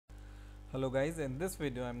Hello guys, in this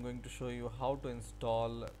video I'm going to show you how to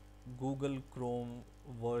install Google Chrome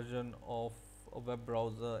version of a web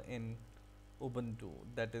browser in Ubuntu,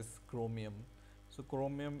 that is Chromium. So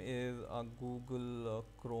Chromium is a Google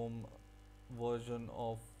Chrome version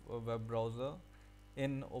of a web browser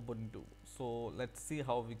in Ubuntu. So let's see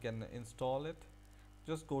how we can install it.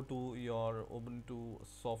 Just go to your Ubuntu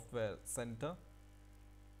software center,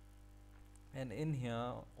 and in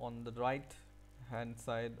here on the right hand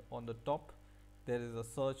side on the top there is a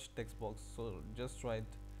search text box, so just write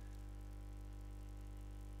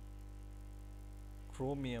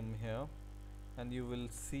Chromium here and you will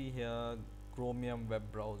see here Chromium web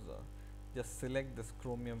browser. Just select this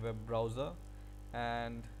Chromium web browser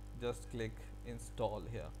and just click install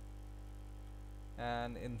here,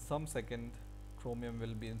 and in some second Chromium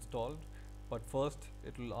will be installed, but first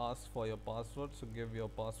it will ask for your password, so give your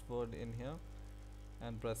password in here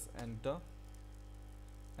and press enter,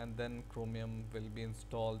 and then Chromium will be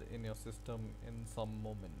installed in your system in some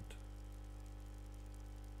moment.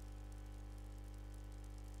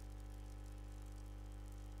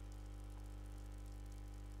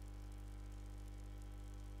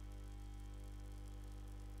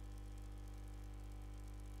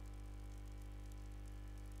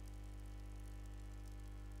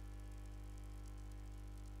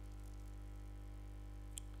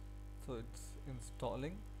 So it's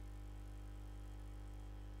installing.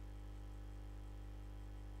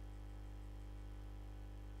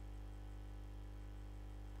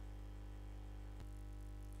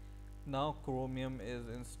 Now Chromium is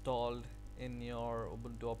installed in your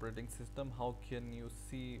Ubuntu operating system. How can you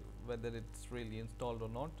see whether it's really installed or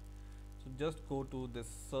not? So just go to this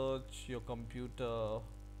search your computer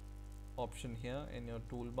option here in your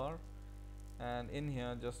toolbar, and in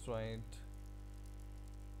here just write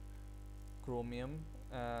Chromium,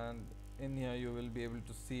 and in here you will be able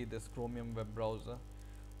to see this Chromium web browser.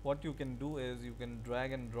 What you can do is you can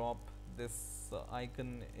drag and drop this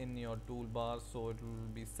icon in your toolbar, so it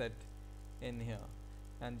will be set in here,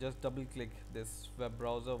 and just double click this web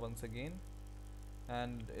browser once again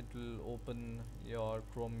and it will open your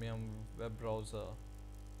Chromium web browser,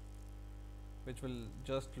 which will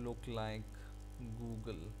just look like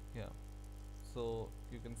Google here. So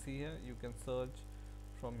you can see here you can search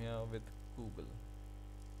from here with Google.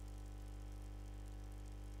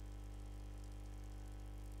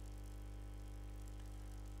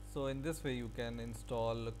 So in this way you can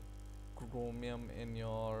install Chromium in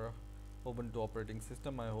your Ubuntu operating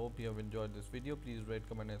system. I hope you have enjoyed this video. Please rate,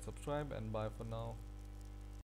 comment and subscribe, and bye for now.